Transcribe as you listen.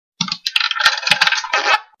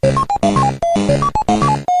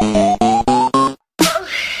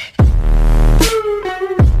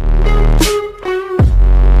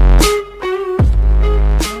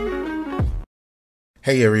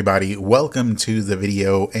Hey everybody, welcome to the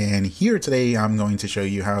video, and here today I'm going to show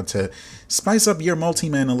you how to spice up your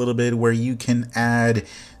Multiman a little bit, where you can add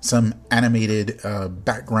some animated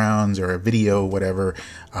backgrounds or a video, whatever,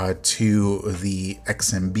 to the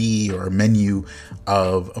XMB or menu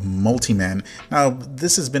of Multiman. Now,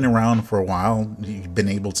 this has been around for a while. You've been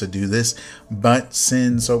able to do this, but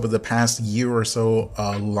since over the past year or so,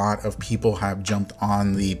 a lot of people have jumped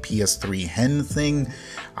on the PS3 hen thing,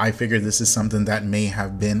 I figured this is something that may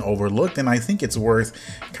have been overlooked, and I think it's worth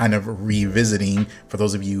kind of revisiting for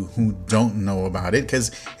those of you who don't know about it, because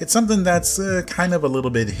it's something that's kind of a little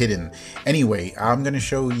bit hidden. Anyway, I'm going to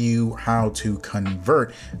show you how to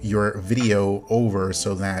convert your video over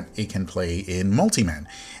so that it can play in Multiman,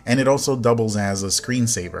 and it also doubles as a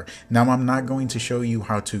screensaver. Now, I'm not going to show you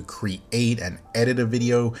how to create and edit a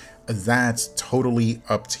video. That's totally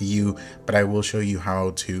up to you, but I will show you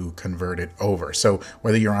how to convert it over. So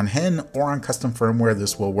whether you're on hen or on custom firmware,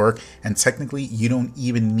 this will work. And technically, you don't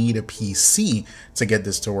even need a PC to get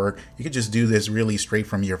this to work. You could just do this really straight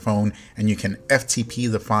from your phone, and you can FTP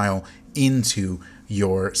the file into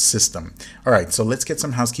your system. All right, so let's get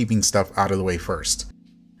some housekeeping stuff out of the way first.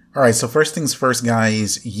 All right, so first things first,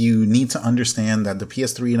 guys, you need to understand that the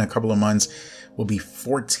PS3 in a couple of months will be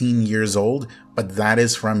 14 years old, but that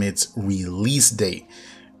is from its release date.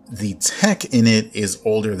 The tech in it is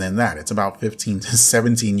older than that. It's about 15 to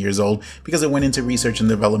 17 years old because it went into research and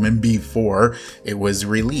development before it was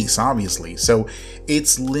released, obviously. So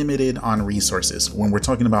it's limited on resources. When we're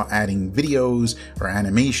talking about adding videos or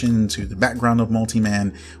animation to the background of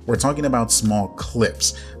Multiman, we're talking about small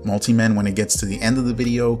clips. Multiman, when it gets to the end of the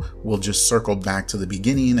video, will just circle back to the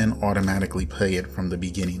beginning and automatically play it from the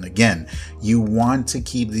beginning again. You want to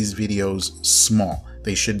keep these videos small.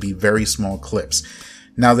 They should be very small clips.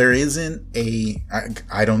 Now, there isn't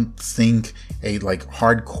I don't think a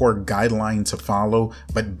hardcore guideline to follow,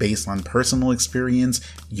 but based on personal experience,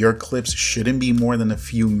 your clips shouldn't be more than a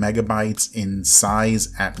few megabytes in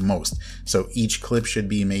size at most. So each clip should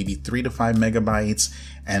be maybe 3 to 5 megabytes,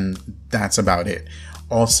 and that's about it.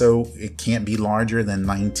 Also, it can't be larger than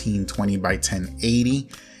 1920 by 1080.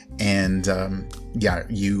 And yeah,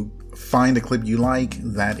 you find a clip you like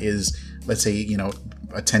that is, let's say, you know,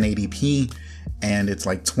 a 1080p, and it's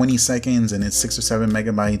like 20 seconds and it's 6 or 7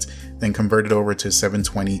 megabytes, then convert it over to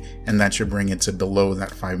 720, and that should bring it to below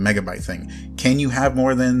that 5 megabyte thing. Can you have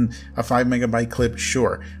more than a 5 megabyte clip?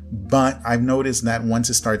 Sure. But I've noticed that once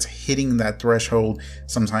it starts hitting that threshold,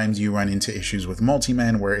 sometimes you run into issues with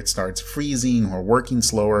Multiman where it starts freezing or working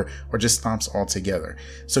slower or just stops altogether.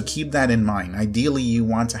 So keep that in mind. Ideally, you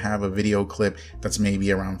want to have a video clip that's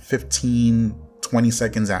maybe around 15-20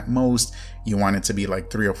 seconds at most. You want it to be like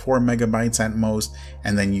 3 or 4 megabytes at most,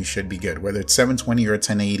 and then you should be good. Whether it's 720 or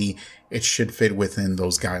 1080, it should fit within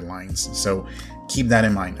those guidelines. So keep that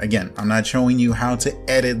in mind. Again, I'm not showing you how to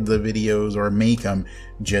edit the videos or make them,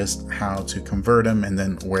 just how to convert them and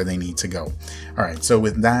then where they need to go. All right, so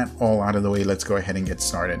with that all out of the way, let's go ahead and get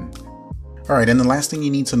started. All right, and the last thing you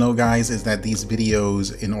need to know, guys, is that these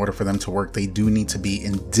videos, in order for them to work, they do need to be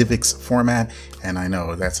in divx format. And I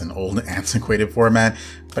know that's an old antiquated format,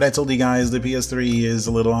 but I told you guys the PS3 is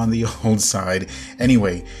a little on the old side.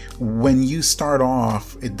 Anyway, when you start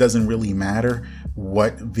off, it doesn't really matter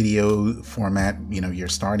what video format, you know, you're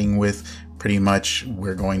starting with. Pretty much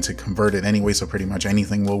we're going to convert it anyway, so pretty much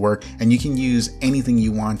anything will work, and you can use anything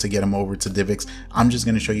you want to get them over to divx. I'm just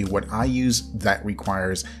going to show you what I use that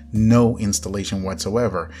requires no installation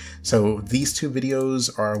whatsoever. So these two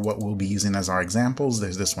videos are what we'll be using as our examples.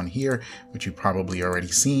 There's this one here, which you've probably already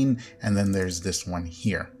seen, and then there's this one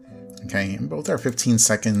here. Okay, and both are 15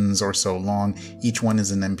 seconds or so long. Each one is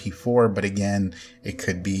an MP4, but again, it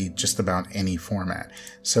could be just about any format.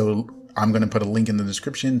 So I'm going to put a link in the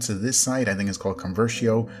description to this site. I think it's called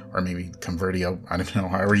Convertio, or maybe Convertio. I don't know,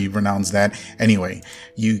 however you pronounce that. Anyway,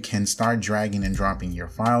 you can start dragging and dropping your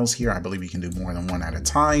files here. I believe you can do more than one at a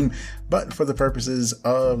time, but for the purposes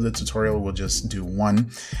of the tutorial, we'll just do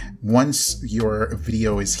one. Once your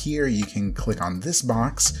video is here, you can click on this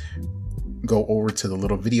box, go over to the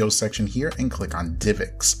little video section here and click on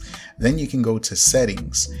divx. Then you can go to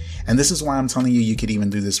settings. And this is why I'm telling you could even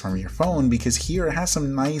do this from your phone, because here it has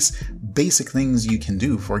some nice basic things you can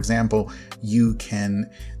do. For example, you can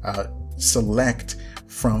select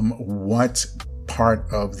from what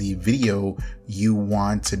part of the video you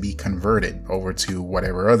want to be converted over to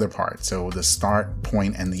whatever other part. So the start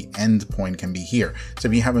point and the end point can be here. So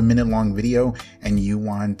if you have a minute-long video and you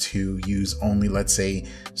want to use only, let's say,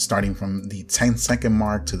 starting from the 10-second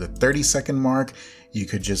mark to the 30-second mark, you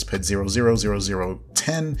could just put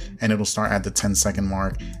 000010 and it'll start at the 10-second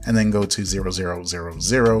mark, and then go to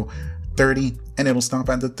 0000 30, and it'll stop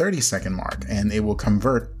at the 30-second mark, and it will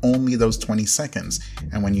convert only those 20 seconds.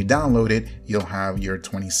 And when you download it, you'll have your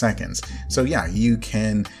 20 seconds. So yeah, you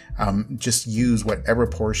can just use whatever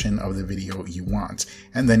portion of the video you want.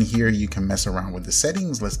 And then here you can mess around with the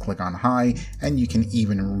settings. Let's click on high, and you can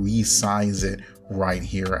even resize it right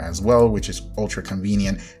here as well, which is ultra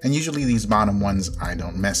convenient. And usually these bottom ones I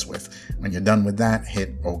don't mess with. When you're done with that,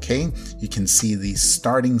 hit OK. You can see the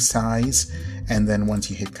starting size, and then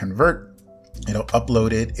once you hit convert, it'll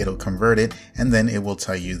upload it, it'll convert it, and then it will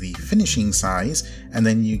tell you the finishing size, and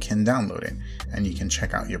then you can download it and you can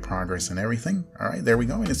check out your progress and everything. All right, there we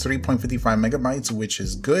go. And it's 3.55 megabytes, which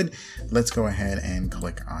is good. Let's go ahead and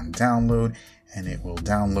click on download, and it will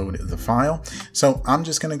download the file. So I'm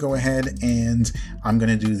just going to go ahead and I'm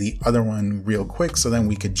going to do the other one real quick so then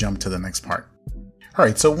we could jump to the next part. All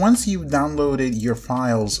right, so once you've downloaded your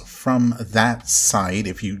files from that site,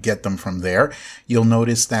 if you get them from there, you'll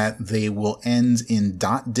notice that they will end in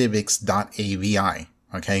 .divx.avi.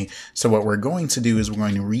 Okay, so what we're going to do is we're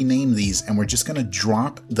going to rename these, and we're just going to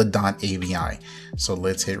drop the .avi. So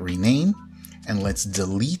let's hit rename, and let's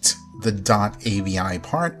delete the .avi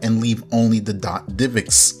part and leave only the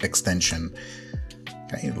 .divx extension.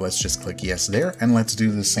 Okay, let's just click yes there, and let's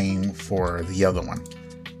do the same for the other one.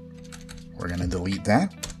 We're going to delete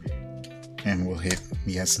that, and we'll hit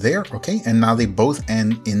yes there. Okay, and now they both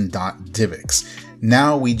end in .divx.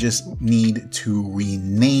 Now we just need to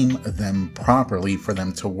rename them properly for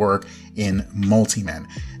them to work in Multiman.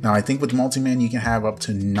 Now I think with Multiman you can have up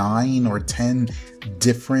to 9 or 10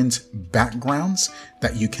 different backgrounds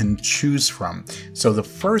that you can choose from. So the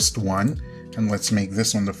first one, and let's make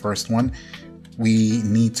this one the first one, we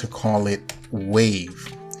need to call it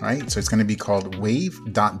wave. Right, so it's going to be called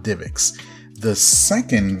wave.divx. The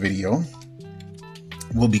second video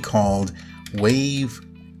will be called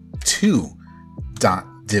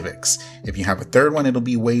wave2.divx. If you have a third one, it'll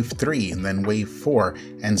be wave 3, and then wave 4,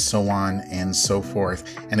 and so on and so forth.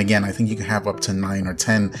 And again, I think you can have up to 9 or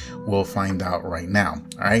 10. We'll find out right now.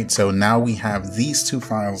 All right, so now we have these two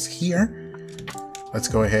files here. Let's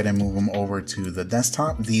go ahead and move them over to the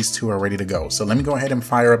desktop. These two are ready to go. So let me go ahead and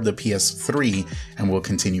fire up the PS3, and we'll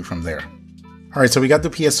continue from there. All right, so we got the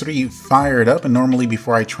PS3 fired up, and normally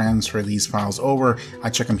before I transfer these files over, I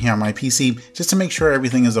check them here on my PC just to make sure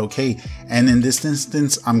everything is okay. And in this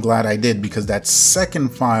instance, I'm glad I did, because that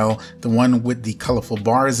second file, the one with the colorful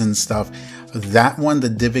bars and stuff, that one, the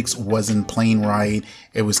divx wasn't playing right.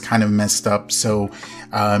 It was kind of messed up. So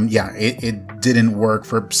yeah, it didn't work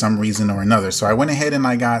for some reason or another. So I went ahead and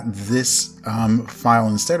I got this file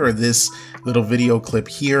instead, or this little video clip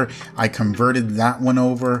here. I converted that one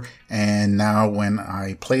over, and now when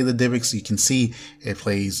I play the divx, you can see it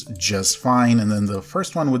plays just fine. And then the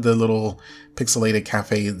first one with the little pixelated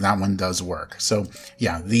cafe, that one does work. So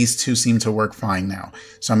yeah, these two seem to work fine now.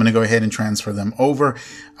 So I'm going to go ahead and transfer them over.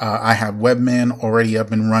 I have Webman already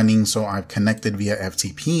up and running, so I've connected via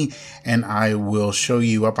FTP, and I will show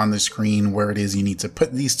you up on the screen where it is you need to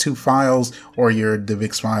put these two files or your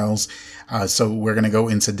divx files. So we're going to go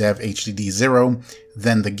into dev HDD0,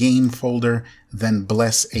 then the game folder, then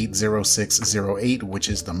bless 80608, which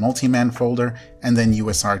is the Multiman folder, and then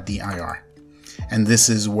USRDIR. And this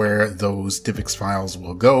is where those divx files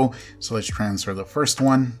will go. So let's transfer the first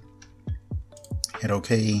one, hit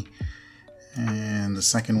OK, and the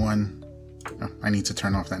second one, oh, I need to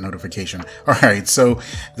turn off that notification. All right, so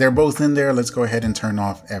they're both in there. Let's go ahead and turn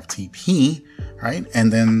off FTP, right?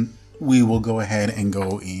 And then we will go ahead and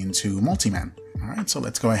go into Multiman. All right, so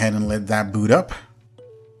let's go ahead and let that boot up.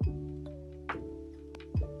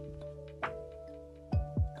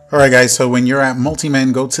 All right, guys, so when you're at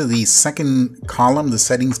Multiman, go to the second column, the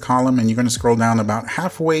settings column, and you're going to scroll down about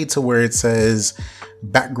halfway to where it says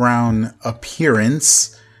background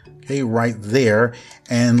appearance. Okay, right there.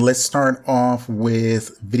 And let's start off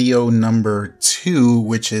with video number 2,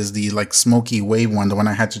 which is the like smoky wave one, the one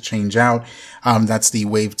I had to change out. That's the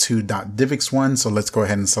wave2.divx one. So let's go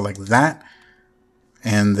ahead and select that.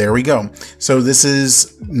 And there we go. So this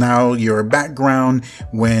is now your background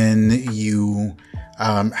when you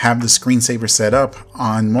have the screensaver set up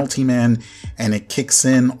on Multiman and it kicks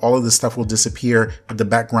in. All of the stuff will disappear, but the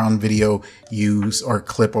background video use or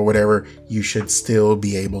clip or whatever, you should still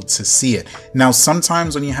be able to see it. Now,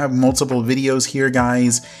 sometimes when you have multiple videos here,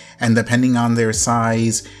 guys, and depending on their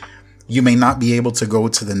size, you may not be able to go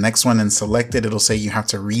to the next one and select it. It'll say you have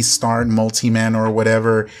to restart Multiman or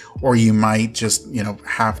whatever, or you might just, you know,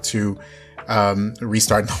 have to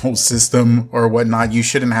restart the whole system or whatnot. You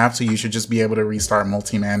shouldn't have to. You should just be able to restart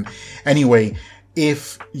Multiman. Anyway,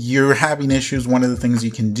 if you're having issues, one of the things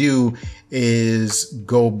you can do is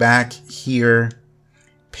go back here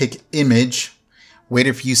pick image, wait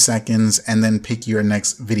a few seconds, and then pick your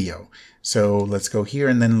next video. So let's go here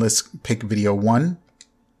and then let's pick video 1.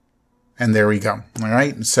 And there we go. All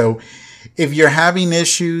right. So if you're having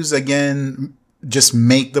issues, again, just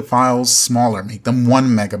make the files smaller, make them 1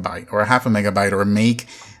 megabyte or 0.5 megabyte, or make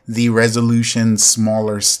the resolution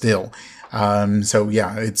smaller still. So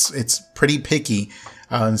yeah, it's pretty picky.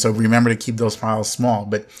 So remember to keep those files small,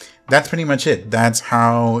 but that's pretty much it. That's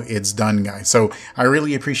how it's done, guys. So I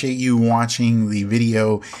really appreciate you watching the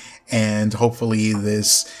video, and hopefully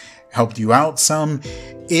this helped you out some.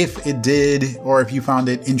 If it did, or if you found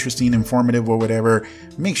it interesting, informative, or whatever,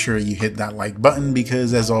 make sure you hit that like button,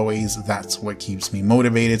 because as always, that's what keeps me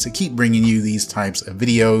motivated to keep bringing you these types of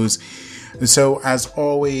videos. So as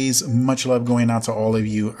always, much love going out to all of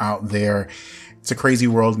you out there. It's a crazy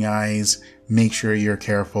world, guys. Make sure you're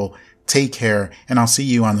careful. Take care, and I'll see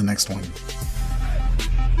you on the next one.